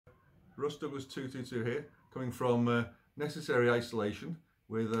Russ Douglas 222 here, coming from necessary isolation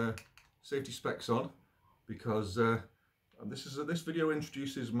with safety specs on, because this video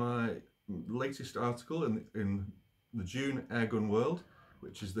introduces my latest article in the June airgun world,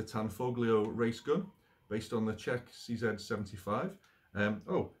 which is the Tanfoglio Racegun, based on the Czech CZ75.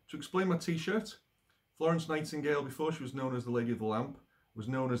 To explain my t-shirt, Florence Nightingale, before she was known as the Lady of the Lamp, was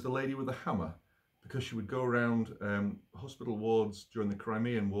known as the Lady with the Hammer, because she would go around hospital wards during the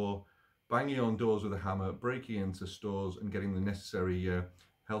Crimean War, banging on doors with a hammer, breaking into stores and getting the necessary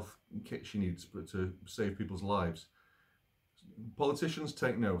health kit she needs to save people's lives. Politicians,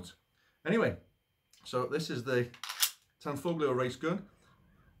 take note. Anyway, so this is the Tanfoglio Racegun.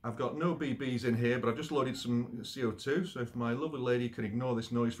 I've got no BBs in here, but I've just loaded some CO2, so if my lovely lady can ignore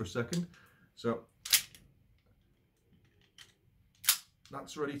this noise for a second. So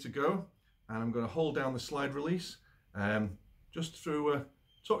that's ready to go, and I'm going to hold down the slide release just to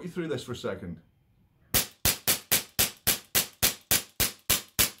talk you through this for a second.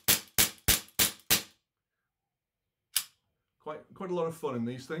 Quite a lot of fun in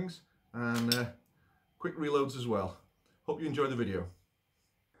these things, and quick reloads as well. Hope you enjoy the video.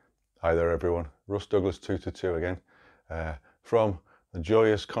 Hi there everyone, Russ Douglas 222 again, from the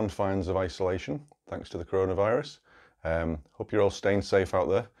joyous confines of isolation, thanks to the coronavirus. Hope you're all staying safe out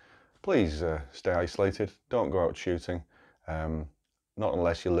there. Please stay isolated, don't go out shooting, not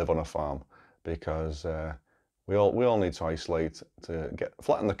unless you live on a farm, because we all need to isolate to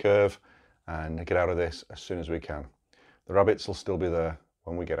flatten the curve and get out of this as soon as we can. The rabbits will still be there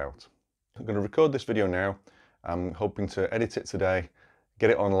when we get out. I'm going to record this video now. I'm hoping to edit it today, get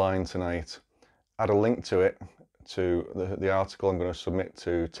it online tonight, add a link to it, to the article I'm going to submit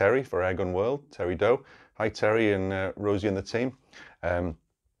to Terry for Airgun World, Terry Doe. Hi Terry and Rosie and the team.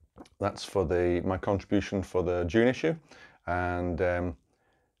 That's for my contribution for the June issue, and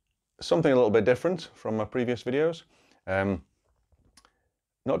something a little bit different from my previous videos.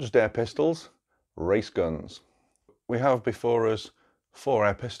 Not just air pistols, race guns. We have before us 4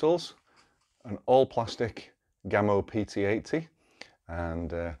 air pistols, an all plastic Gamo PT-80, and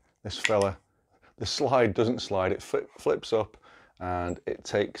this fella, the slide doesn't slide, it flips up and it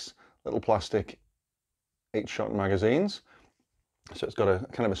takes little plastic 8-shot magazines. So it's got a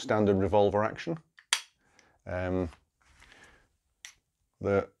kind of a standard revolver action. I'm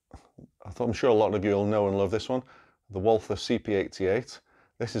sure a lot of you will know and love this one, the Walther CP88.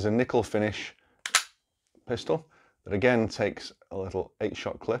 This is a nickel finish pistol that again takes a little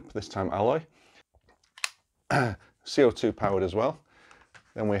 8-shot clip, this time alloy. CO2 powered as well.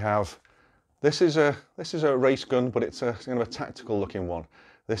 Then we have, this is a race gun, but it's a kind of a tactical looking one.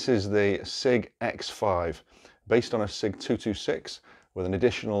 This is the SIG X5, based on a SIG 226 with an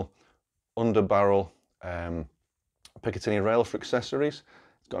additional underbarrel Picatinny rail for accessories.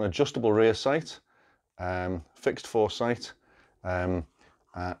 It's got an adjustable rear sight, fixed foresight,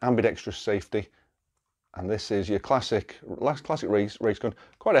 ambidextrous safety, and this is your classic race gun,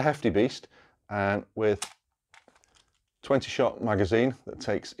 quite a hefty beast, and with 20-shot magazine that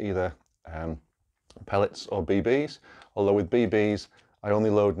takes either pellets or BBs, although with BBs I only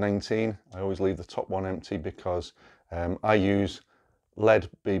load 19. I always leave the top one empty because I use lead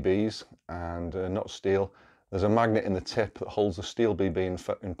BBs and not steel. There's a magnet in the tip that holds the steel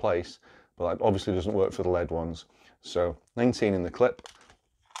BB in place, but that obviously doesn't work for the lead ones. So 19 in the clip,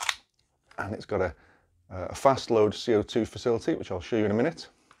 and it's got a fast load CO2 facility, which I'll show you in a minute.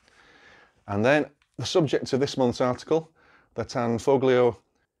 And then the subject of this month's article, the Tanfoglio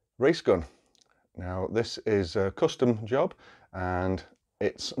Racegun. Now this is a custom job, and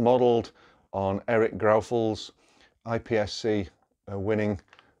it's modelled on Eric Graufel's IPSC winning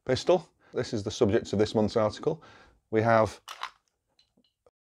pistol. This is the subject of this month's article. We have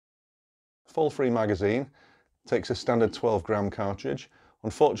full free magazine, takes a standard 12-gram cartridge.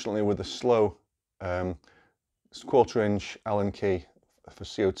 Unfortunately, with a slow 1/4-inch Allen key for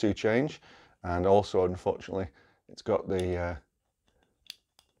CO2 change, and also unfortunately it's got the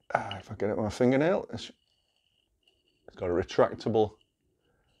if I get it with my fingernail, it's got a retractable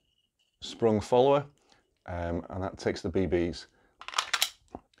sprung follower, and that takes the BBs.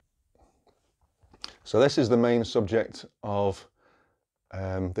 So this is the main subject of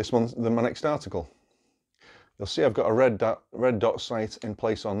my next article. You'll see I've got a red dot sight in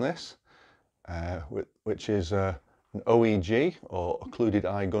place on this, which is an OEG, or occluded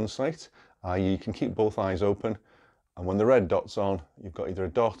eye gun sight, i.e. you can keep both eyes open, and when the red dot's on, you've got either a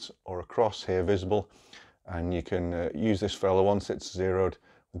dot or a cross here visible, and you can use this fella once it's zeroed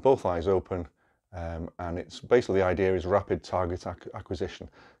with both eyes open, and it's basically, the idea is rapid target acquisition,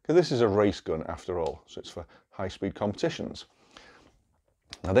 because this is a race gun after all, so it's for high-speed competitions.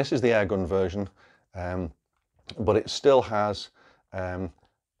 Now this is the Airgun version, but it still has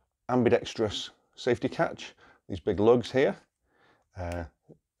ambidextrous safety catch, these big lugs here.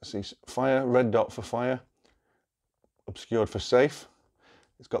 See fire, red dot for fire, obscured for safe.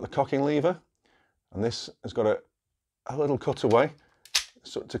 It's got the cocking lever, and this has got a little cutaway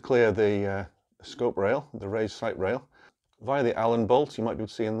so to clear the scope rail, the raised sight rail, via the Allen bolt you might be able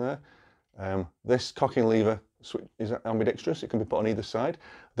to see in there. This cocking lever is ambidextrous, it can be put on either side.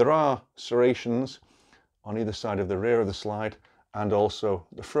 There are serrations on either side of the rear of the slide and also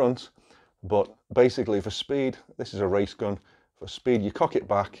the front, but basically for speed, this is a race gun. For speed, you cock it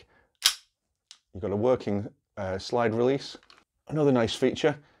back, you've got a working slide release. Another nice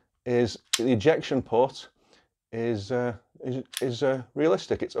feature is the ejection port is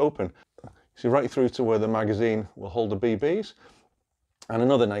realistic, it's open. See right through to where the magazine will hold the BBs. And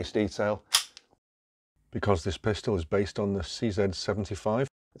another nice detail, because this pistol is based on the CZ75,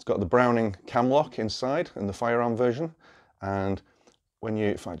 it's got the Browning cam lock inside in the firearm version, and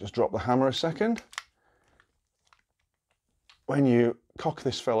if I just drop the hammer a second, when you cock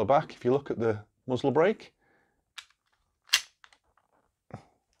this fella back, if you look at the muzzle brake,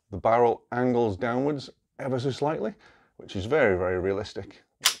 the barrel angles downwards ever so slightly, which is very, very realistic.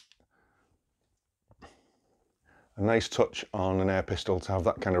 A nice touch on an air pistol to have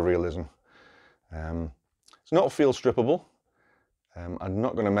that kind of realism. It's not field strippable. I'm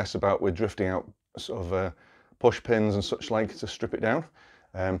not going to mess about with drifting out sort of push pins and such like to strip it down.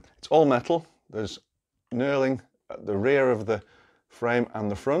 It's all metal. There's knurling at the rear of the frame and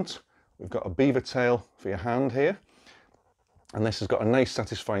the front. We've got a beaver tail for your hand here, and this has got a nice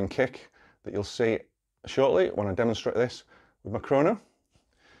satisfying kick that you'll see shortly when I demonstrate this with my chrono.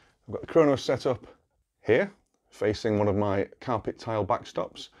 I've got the chrono set up here, facing one of my carpet tile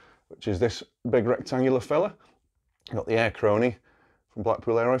backstops, which is this big rectangular fella. I've got the Air Crony from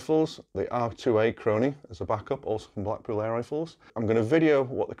Blackpool Air Rifles, the R2A Crony as a backup, also from Blackpool Air Rifles. I'm going to video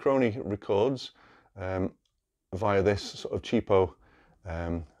what the Crony records via this sort of cheapo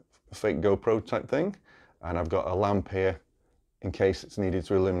fake GoPro type thing, and I've got a lamp here in case it's needed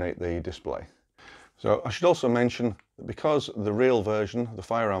to illuminate the display. So I should also mention that because the real version, the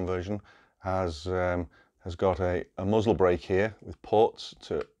firearm version, has got a muzzle brake here with ports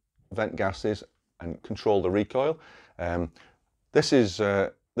to vent gases and control the recoil. This is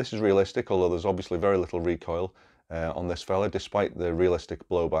realistic, although there's obviously very little recoil on this fella, despite the realistic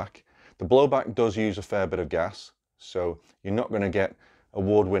blowback. The blowback does use a fair bit of gas, so you're not going to get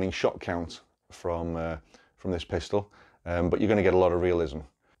award-winning shot count from this pistol, but you're going to get a lot of realism.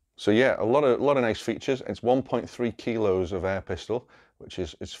 So yeah, a lot of nice features. It's 1.3 kilos of air pistol, which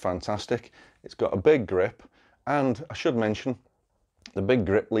is fantastic. It's got a big grip, and I should mention the big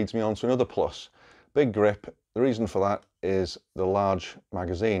grip leads me on to another plus. Big grip, the reason for that is the large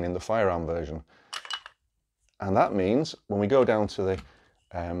magazine in the firearm version, and that means when we go down to the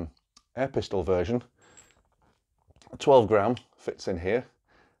air pistol version, a 12 gram fits in here.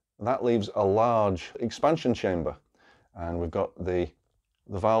 That leaves a large expansion chamber, and we've got the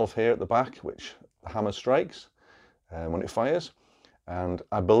valve here at the back, which the hammer strikes when it fires. And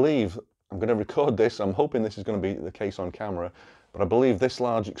I believe, I'm going to record this, I'm hoping this is going to be the case on camera, but I believe this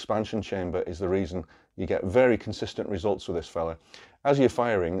large expansion chamber is the reason you get very consistent results with this fella. As you're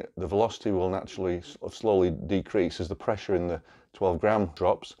firing, the velocity will naturally slowly decrease as the pressure in the 12 gram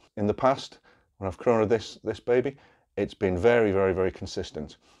drops. In the past, when I've chronoed this baby, it's been very, very, very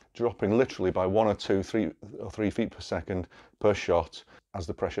consistent, dropping literally by 1 or 2, 3 or 3 feet per second per shot as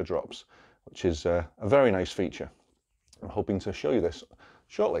the pressure drops, which is a very nice feature. I'm hoping to show you this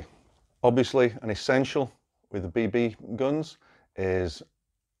shortly. Obviously, an essential with the BB guns is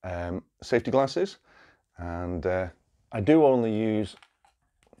safety glasses, and I do only use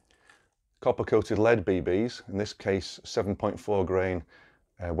copper-coated lead BBs, in this case 7.4 grain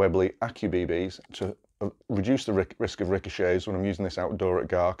Webley Accu-BBs, to reduce the risk of ricochets when I'm using this outdoor at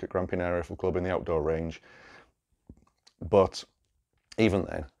GARC, at Crimean Air Rifle Club in the outdoor range. But even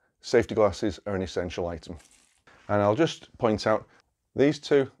then, safety glasses are an essential item. And I'll just point out, these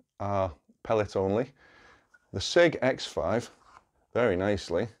two are pellet only. The SIG X5, very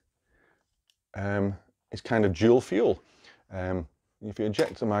nicely, is kind of dual fuel. If you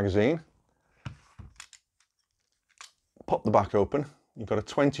eject the magazine, pop the back open, you've got a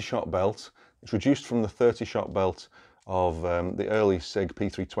 20 shot belt. It's reduced from the 30 shot belt of the early SIG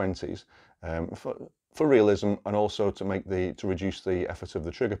P320s for realism, and also to reduce the effort of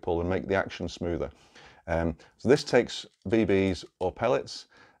the trigger pull and make the action smoother. So this takes BBs or pellets,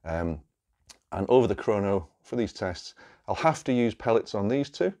 and over the chrono for these tests I'll have to use pellets on these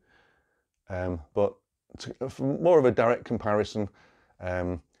two, but for more of a direct comparison,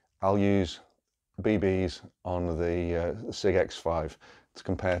 I'll use BBs on the SIG X5 to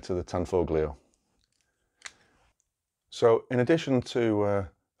compare to the Tanfoglio. So in addition to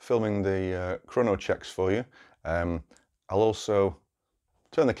filming the chrono checks for you, I'll also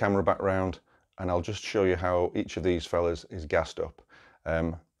turn the camera back round and I'll just show you how each of these fellas is gassed up.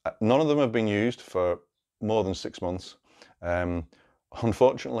 None of them have been used for more than 6 months.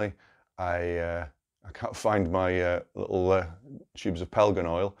 Unfortunately, I can't find my little tubes of Pellgun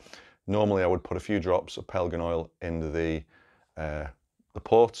oil. Normally I would put a few drops of Pellgun oil into the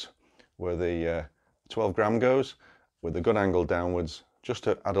port where the 12 gram goes, with the gun angle downwards, just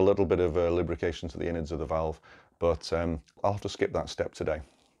to add a little bit of lubrication to the innards of the valve, but I'll have to skip that step today.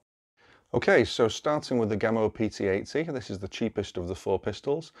 Okay, so starting with the Gamo PT-80, this is the cheapest of the 4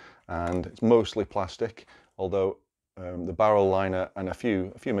 pistols, and it's mostly plastic, although the barrel liner and a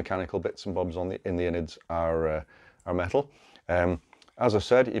few mechanical bits and bobs in the innards are metal. As I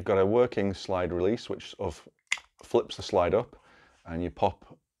said, you've got a working slide release which sort of flips the slide up, and you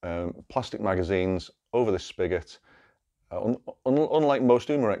pop plastic magazines over this spigot. Unlike most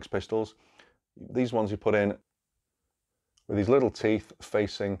Umarex pistols, these ones you put in with these little teeth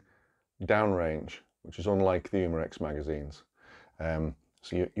facing downrange, which is unlike the Umarex magazines. So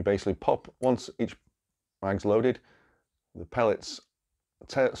you basically pop, once each mag's loaded, the pellets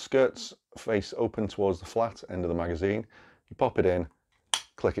skirts face open towards the flat end of the magazine. You pop it in,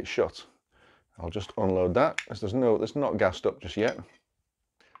 click it shut. I'll just unload that, as it's not gassed up just yet.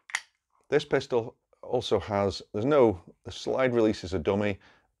 This pistol also has, the slide release is a dummy,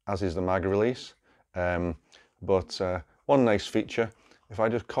 as is the mag release, but one nice feature, if I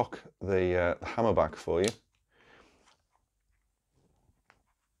just cock the hammer back for you,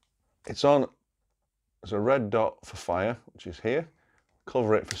 it's on, there's a red dot for fire, which is here,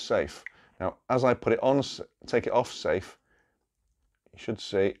 cover it for safe. Now, as I put it on, take it off safe, you should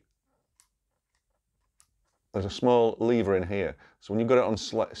see there's a small lever in here. So when you've got it on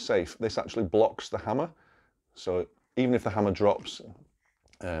safe, this actually blocks the hammer. So even if the hammer drops,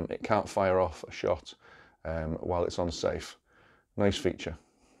 it can't fire off a shot while it's on safe. Nice feature.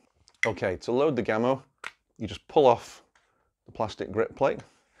 Okay, to load the Gamo, you just pull off the plastic grip plate.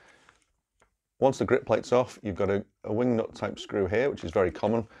 Once the grip plate's off, you've got a wing nut type screw here, which is very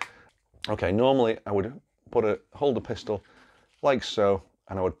common. Okay, normally I would hold the pistol like so,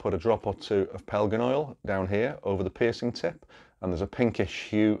 and I would put a drop or two of Pellgun oil down here over the piercing tip, and there's a pinkish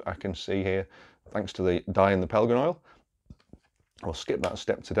hue I can see here thanks to the dye in the Pellgun oil. I'll skip that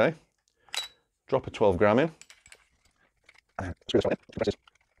step today. Drop a 12 gram in, and screw this one in. Press this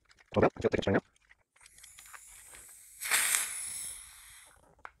 12 gram, take it straight now.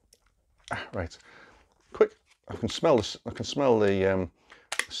 Right, quick. I can smell the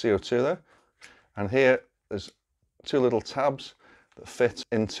CO2 there, and here there's 2 little tabs that fit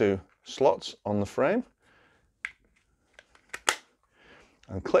into slots on the frame,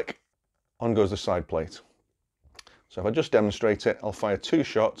 and click, on goes the side plate. So if I just demonstrate it, I'll fire 2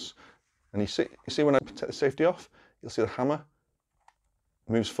 shots, and you see when I take the safety off, you'll see the hammer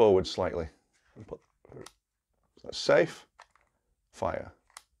moves forward slightly. So that's safe, fire.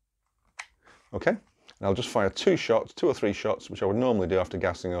 Okay, and I'll just fire 2 or 3 shots, which I would normally do after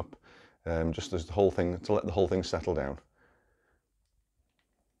gassing up, just as to let the whole thing settle down.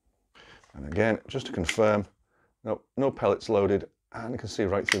 And again, just to confirm, no pellets loaded, and you can see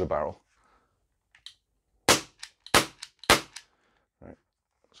right through the barrel. Right,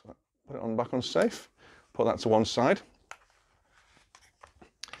 so put it back on safe, put that to one side.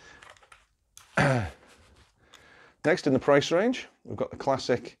 Next in the price range, we've got the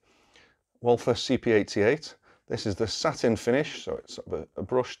classic Walther CP88. This is the satin finish, so it's sort of a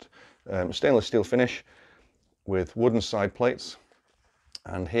brushed stainless steel finish with wooden side plates.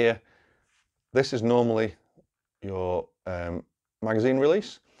 And here, this is normally your magazine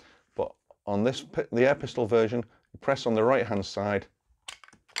release, but on the air pistol version, you press on the right hand side,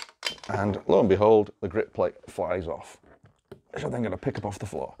 and lo and behold, the grip plate flies off, which I'm then going to pick up off the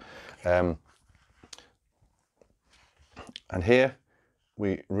floor. And here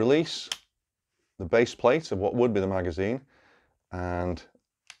we release the base plate of what would be the magazine, and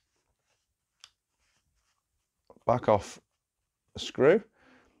back off the screw.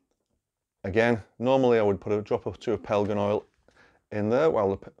 Again, normally I would put a drop or 2 of Pellgun oil in there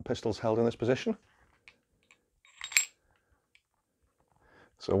while the pistol's held in this position.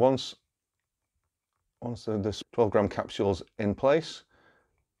 So once this 12 gram capsule's in place,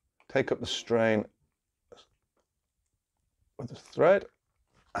 take up the strain with the thread,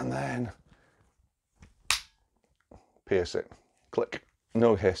 and then pierce it. Click,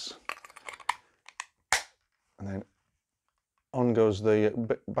 no hiss. And then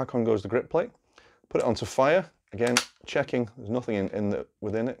back on goes the grip plate. Put it onto fire, again checking there's nothing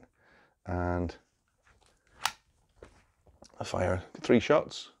within it, and I fire 3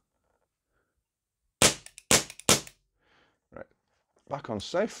 shots. Right, back on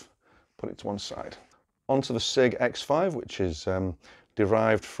safe, put it to one side. Onto the SIG X5, which is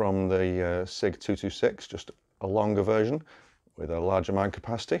derived from the SIG 226, just a longer version with a larger mag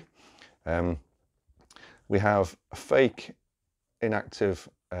capacity. We have a fake inactive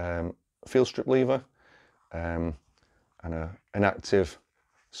field strip lever and an inactive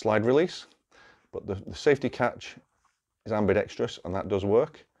slide release, but the safety catch is ambidextrous and that does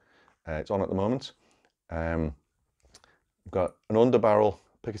work. It's on at the moment. We've got an underbarrel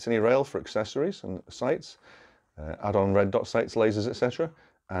Picatinny rail for accessories and sights, add-on red dot sights, lasers, etc.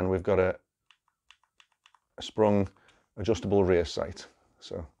 And we've got a sprung adjustable rear sight.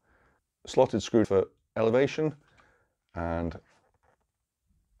 So slotted screw for elevation and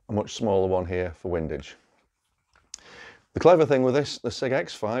a much smaller one here for windage. The clever thing with this, the SIG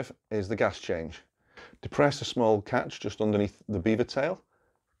X5, is the gas change. Depress a small catch just underneath the beaver tail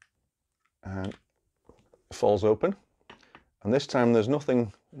and it falls open. And this time there's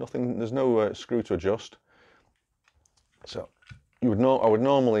there's no screw to adjust. So I would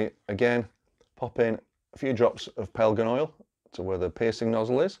normally again pop in a few drops of Airgun oil to where the piercing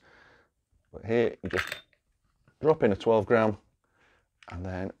nozzle is, but here you just drop in a 12 gram and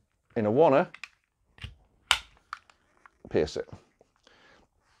then in a wanner pierce it.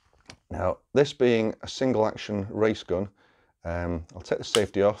 Now, this being a single action race gun, I'll take the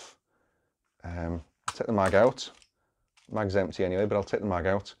safety off, I'll take the mag out. Mag's empty anyway, but I'll take the mag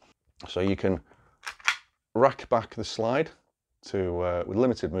out. So you can rack back the slide to, with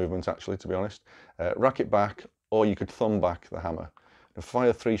limited movement actually, to be honest, rack it back, or you could thumb back the hammer. And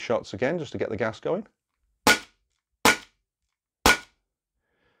fire 3 shots again just to get the gas going.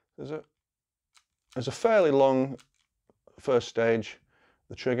 There's a fairly long first stage,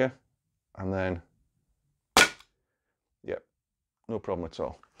 the trigger, and then, yep, no problem at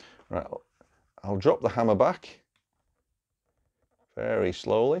all. Right, I'll drop the hammer back very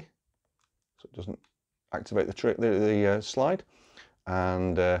slowly so it doesn't activate the slide,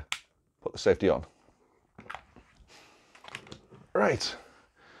 and put the safety on. Right,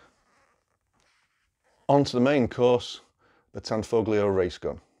 on to the main course, the Tanfoglio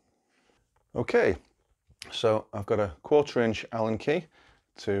Racegun. Okay, so I've got a 1/4 inch Allen key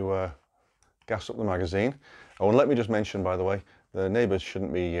to gas up the magazine. Oh, and let me just mention, by the way, the neighbours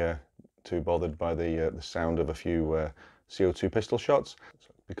shouldn't be too bothered by the sound of a few CO2 pistol shots,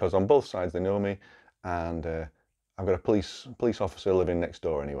 because on both sides they know me, and I've got a police officer living next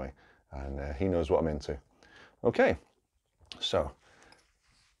door anyway, and he knows what I'm into. Okay, so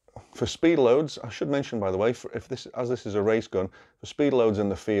for speed loads, I should mention, by the way, as this is a race gun, for speed loads in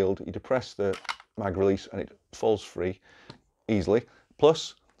the field, you depress the mag release and it falls free easily.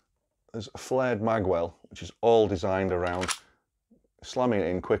 Plus, there's a flared mag well, which is all designed around slamming it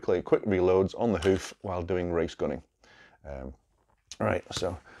in quickly, quick reloads on the hoof while doing race gunning. Right,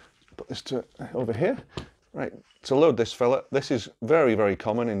 so put this over here. Right, to load this fella, this is very, very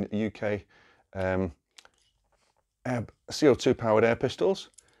common in UK CO2 powered air pistols.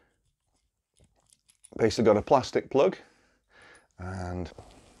 Basically got a plastic plug, and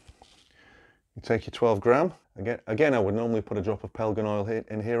you take your 12 gram. Again, I would normally put a drop of Airgun oil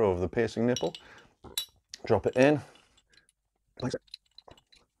in here over the piercing nipple. Drop it in,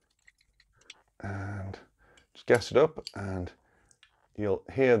 and just gas it up, and you'll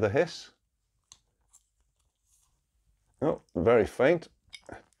hear the hiss. Oh, very faint,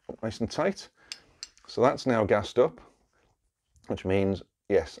 nice and tight. So that's now gassed up, which means,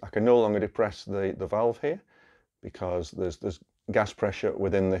 yes, I can no longer depress the valve here because there's gas pressure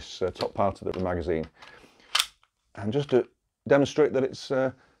within this top part of the magazine. And just to demonstrate that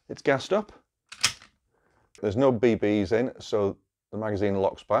it's gassed up, there's no BBs in, so the magazine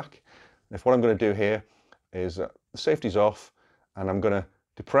locks back. And if what I'm going to do here is the safety's off, and I'm going to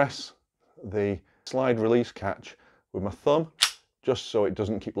depress the slide release catch with my thumb, just so it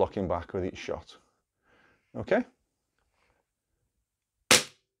doesn't keep locking back with each shot. Okay?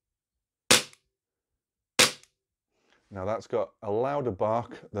 Now that's got a louder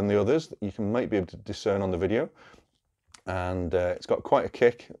bark than the others that you might be able to discern on the video, and it's got quite a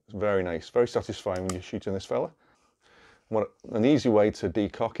kick. It's very nice, very satisfying when you're shooting this fella. An easy way to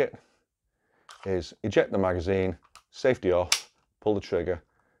decock it is eject the magazine, safety off, pull the trigger,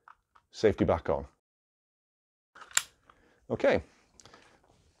 safety back on. Okay,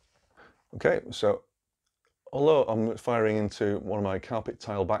 so although I'm firing into one of my carpet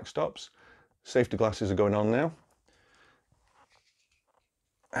tile backstops, safety glasses are going on now.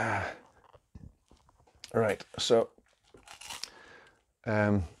 Right, so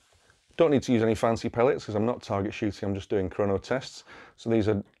don't need to use any fancy pellets because I'm not target shooting, I'm just doing chrono tests. So these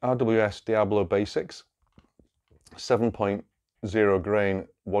are RWS Basics 7.0 grain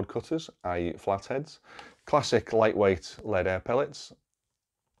wadcutters, i.e. flatheads, classic lightweight lead air pellets,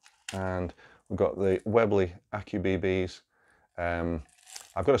 and we've got the Webley Accu-BBs.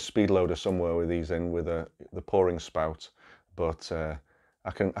 I've got a speed loader somewhere with these in with the pouring spout, but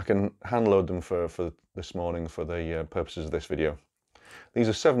I can hand load them for this morning for the purposes of this video. These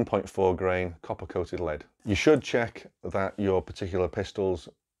are 7.4 grain copper coated lead. You should check that your particular pistols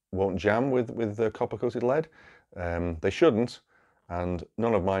won't jam with the copper coated lead. They shouldn't, and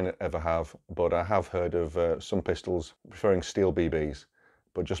none of mine ever have, but I have heard of some pistols preferring steel BBs.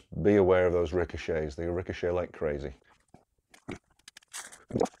 But just be aware of those ricochets. They ricochet like crazy.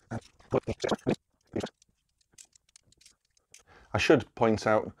 I should point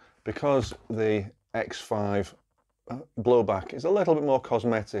out, because the X5 blowback is a little bit more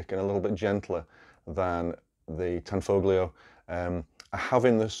cosmetic and a little bit gentler than the Tanfoglio, I have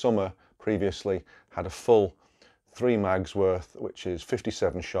in the summer previously had a full 3 mags worth, which is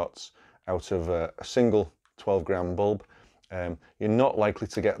 57 shots out of a single 12-gram bulb. You're not likely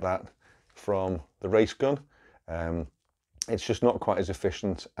to get that from the race gun. It's just not quite as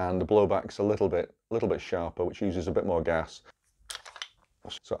efficient, and the blowback's a little bit sharper, which uses a bit more gas.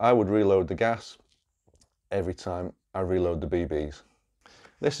 So I would reload the gas every time I reload the BBs.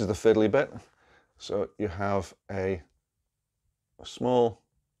 This is the fiddly bit. So you have a small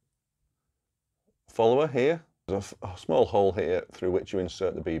follower here. There's a small hole here through which you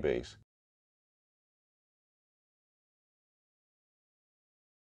insert the BBs.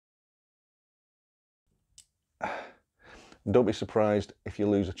 Don't be surprised if you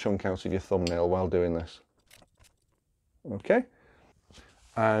lose a chunk out of your thumbnail while doing this. Okay,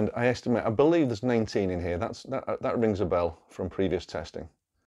 and I estimate, I believe there's 19 in here. That rings a bell from previous testing.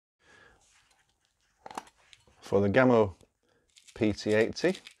 For the Gamo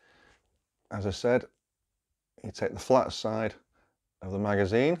PT-80, as I said, you take the flat side of the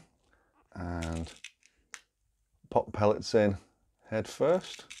magazine and pop pellets in head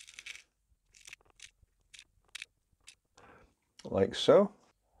first, like so.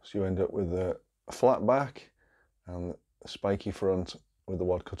 So you end up with a flat back and a spiky front with the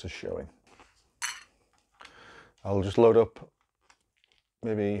wadcutter showing. I'll just load up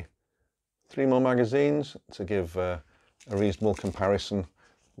maybe 3 more magazines to give a reasonable comparison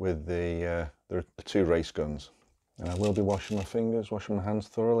with the 2 race guns. And I will be washing my fingers, washing my hands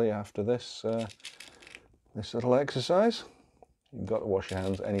thoroughly after this this little exercise. You've got to wash your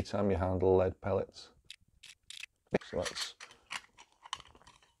hands anytime you handle lead pellets. So that's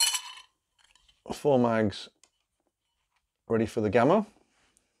 4 mags ready for the Gamo.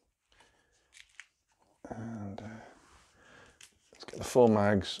 And let's get the 4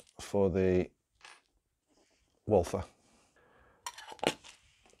 mags for the Walther.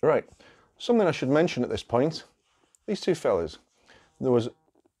 Right, something I should mention at this point, these 2 fellas. There was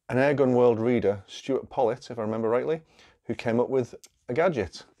an Airgun World reader, Stuart Pollitt, if I remember rightly, who came up with a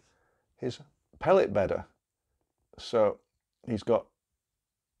gadget, his pellet bedder. So he's got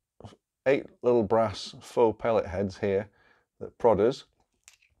 8 little brass faux pellet heads here that prodders,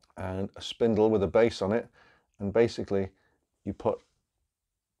 and a spindle with a base on it, and basically you put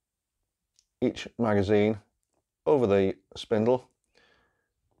each magazine over the spindle,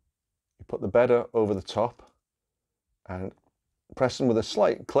 you put the bedder over the top and press them with a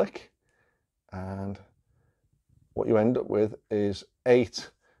slight click, and what you end up with is 8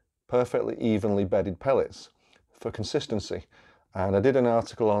 perfectly evenly bedded pellets for consistency. And I did an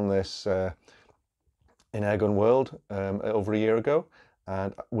article on this in Airgun World over a year ago,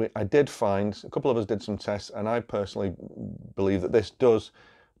 and I did find, a couple of us did some tests, and I personally believe that this does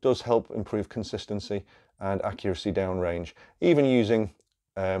help improve consistency and accuracy downrange, even using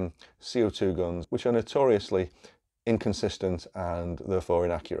CO2 guns, which are notoriously inconsistent and therefore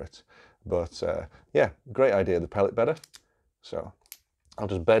inaccurate. But yeah, great idea, the pellet bedder. So I'll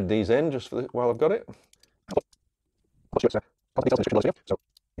just bed these in just for while I've got it. So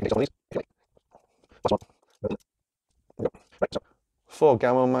 4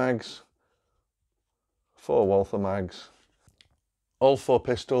 Gamo mags, 4 Walther mags, all 4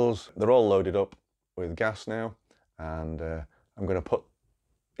 pistols. They're all loaded up with gas now, and I'm going to put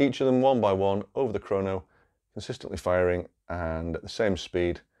each of them one by one over the chrono, consistently firing and at the same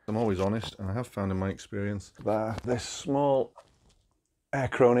speed. I'm always honest, and I have found in my experience that this small air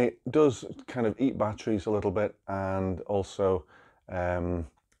crony does kind of eat batteries a little bit, and also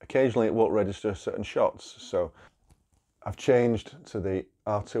occasionally it won't register certain shots. So I've changed to the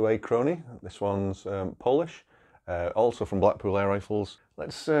R2A chrono. This one's Polish, also from Blackpool Air Rifles.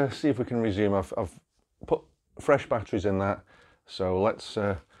 Let's see if we can resume. I've put fresh batteries in that, so let's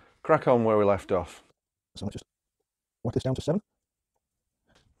crack on where we left off. So let's just whack this down to 7.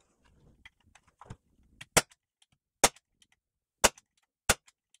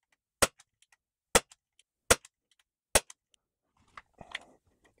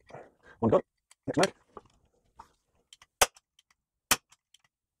 One gun. Next mag.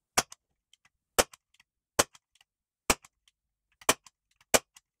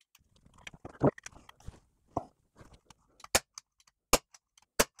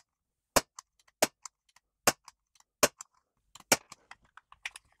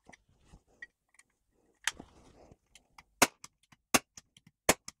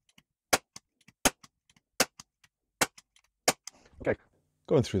 Okay,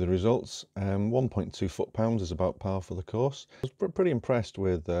 going through the results, 1.2 foot-pounds is about par for the course. I was pretty impressed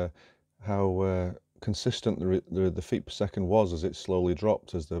with how consistent the feet per second was as it slowly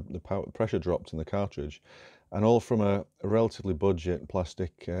dropped, as the pressure dropped in the cartridge, and all from a relatively budget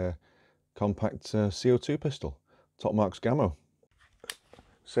plastic compact CO2 pistol, Top Marks Gamo.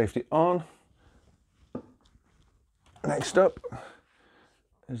 Safety on. Next up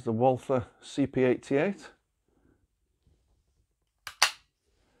is the Walther CP-80.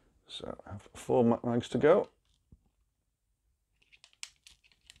 So I have 4 mags to go.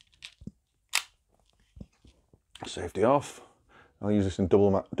 Safety off. I'll use this in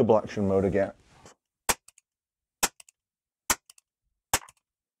double action mode again.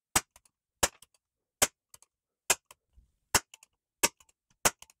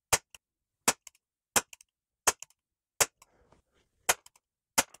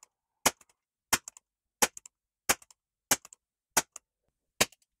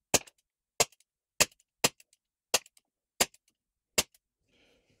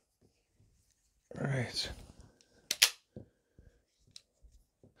 Right.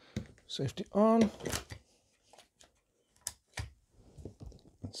 Safety on.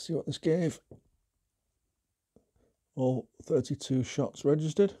 Let's see what this gave. All 32 shots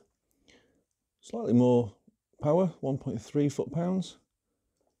registered. Slightly more power, 1.3 foot-pounds.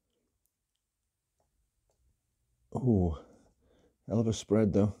 Ooh, hell of a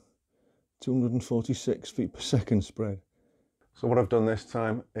spread though. 246 feet per second spread. So what I've done this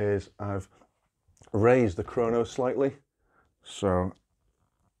time is I've raised the chrono slightly. So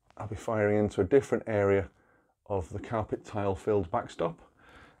I'll be firing into a different area of the carpet tile filled backstop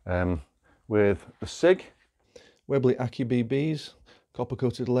with the SIG, Webley Accu-BBs, copper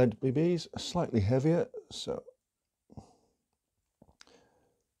coated lead BBs, slightly heavier, so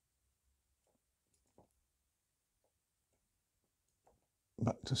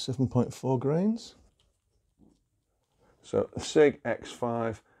back to 7.4 grains. So SIG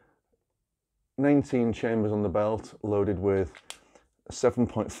X5, 19 chambers on the belt, loaded with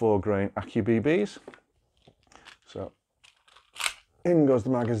 7.4 grain Accu-BBs. So in goes the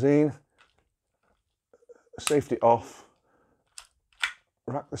magazine, safety off,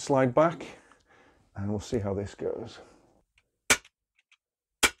 rack the slide back, and we'll see how this goes.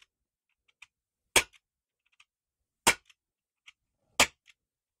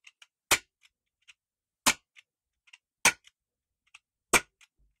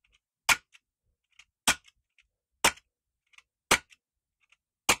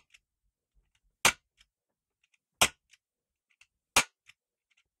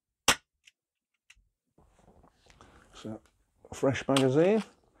 So, fresh magazine,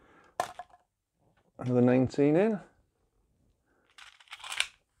 another 19 in.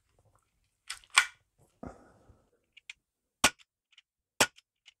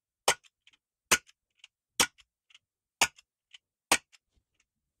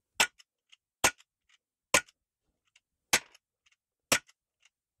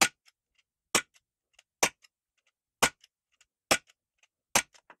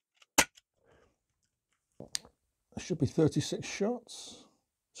 Should be 36 shots.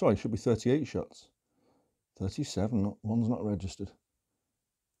 Sorry, it should be 38 shots. 37, one's not registered. A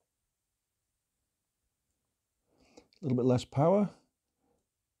little bit less power.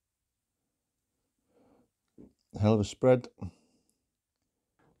 Hell of a spread. I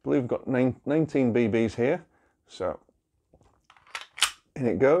believe we've got 19 BBs here. So in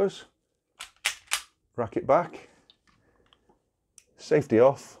it goes. Rack it back. Safety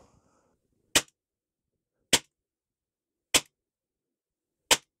off.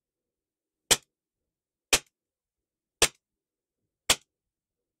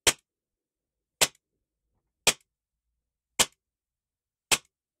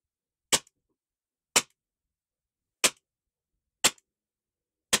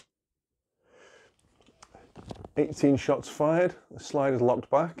 18 shots fired, the slide is locked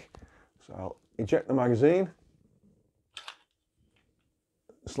back, so I'll eject the magazine,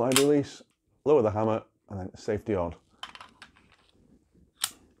 slide release, lower the hammer, and then safety on.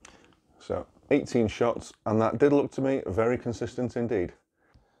 So 18 shots, and that did look to me very consistent indeed.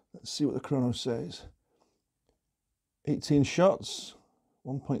 Let's see what the chrono says. 18 shots,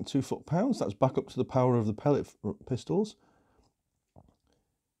 1.2 foot-pounds, that's back up to the power of the pellet pistols.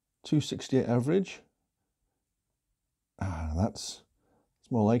 268 average. That's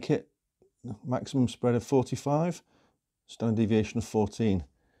more like it. Maximum spread of 45, standard deviation of 14.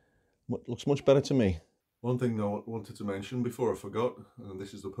 Looks much better to me. One thing I wanted to mention before I forgot, and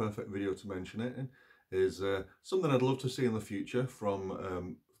this is the perfect video to mention it in, is something I'd love to see in the future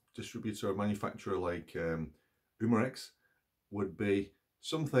from distributor or manufacturer like Umarex, would be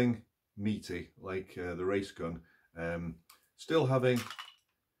something meaty like the race gun, still having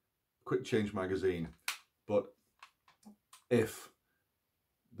quick change magazine, but if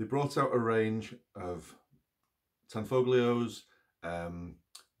they brought out a range of Tanfoglios, Beretta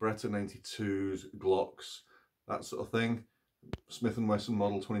 92s, Glocks, that sort of thing, Smith & Wesson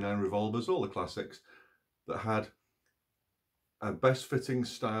Model 29 revolvers, all the classics, that had a best fitting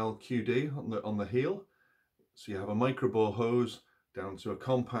style QD on the heel. So you have a micro bore hose down to a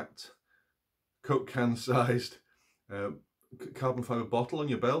compact Coke can sized carbon fibre bottle on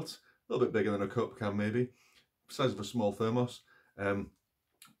your belt, a little bit bigger than a Coke can maybe, size of a small thermos.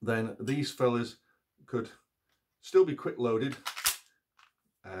 Then these fellas could still be quick loaded,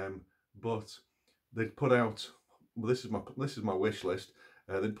 but they'd put out, well, this is my wish list,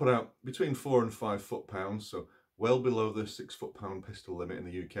 they'd put out between 4 and 5 foot-pounds, so well below the 6 foot-pound pistol limit in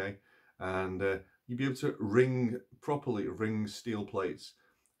the UK, and you'd be able to properly ring steel plates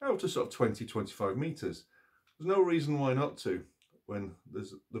out to sort of 20-25 meters. There's no reason why not to, when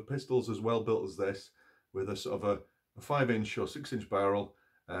there's the pistols as well built as this, with a sort of a 5-inch or 6-inch barrel.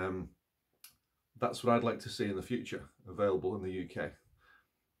 That's what I'd like to see in the future, available in the UK.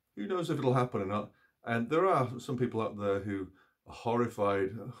 Who knows if it'll happen or not? And there are some people out there who are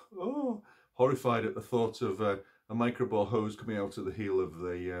horrified at the thought of a micro bore hose coming out of the heel of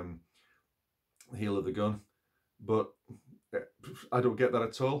the gun. But I don't get that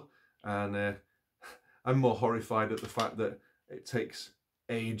at all, and I'm more horrified at the fact that it takes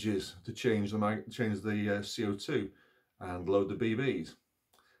ages to change the CO2 and load the BBs.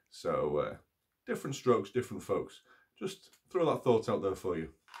 So different strokes, different folks. Just throw that thought out there for you.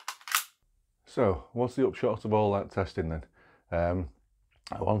 So what's the upshot of all that testing then?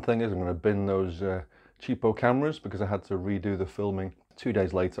 One thing is I'm going to bin those cheapo cameras, because I had to redo the filming 2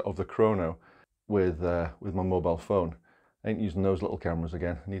 days later of the chrono with my mobile phone. I ain't using those little cameras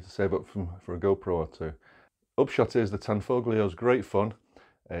again. I need to save up for a GoPro or two. Upshot is the Tanfoglio's great fun.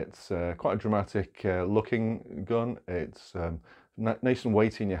 It's quite a dramatic looking gun. It's nice and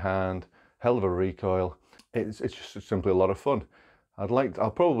weighty in your hand, hell of a recoil. It's just simply a lot of fun.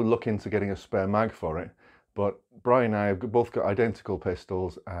 I'll probably look into getting a spare mag for it, but Brian and I have both got identical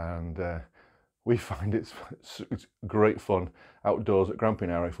pistols, and we find it's great fun outdoors at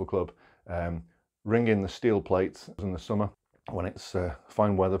Crimean Rifle Club, ringing the steel plates in the summer when it's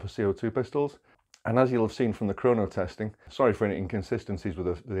fine weather for CO2 pistols. And as you'll have seen from the chrono testing, sorry for any inconsistencies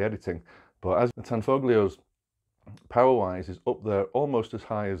with the editing, but as the Tanfoglio's power-wise is up there almost as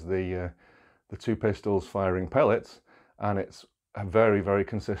high as the two pistols firing pellets, and it's very, very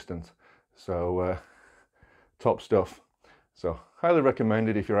consistent. So top stuff. So highly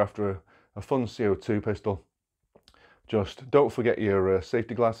recommended if you're after a fun CO2 pistol. Just don't forget your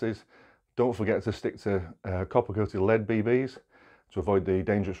safety glasses. Don't forget to stick to copper-coated lead BBs to avoid the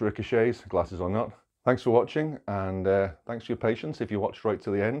dangerous ricochets, glasses or not. Thanks for watching, and thanks for your patience if you watched right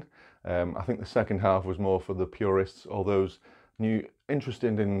to the end. I think the second half was more for the purists, or those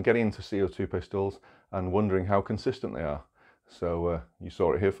interested in getting into CO2 pistols and wondering how consistent they are. So you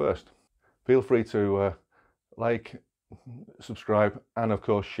saw it here first. Feel free to like, subscribe, and of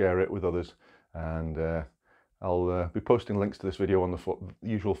course share it with others. And I'll be posting links to this video on the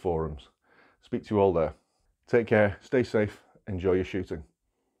usual forums. Speak to you all there. Take care, stay safe, enjoy your shooting.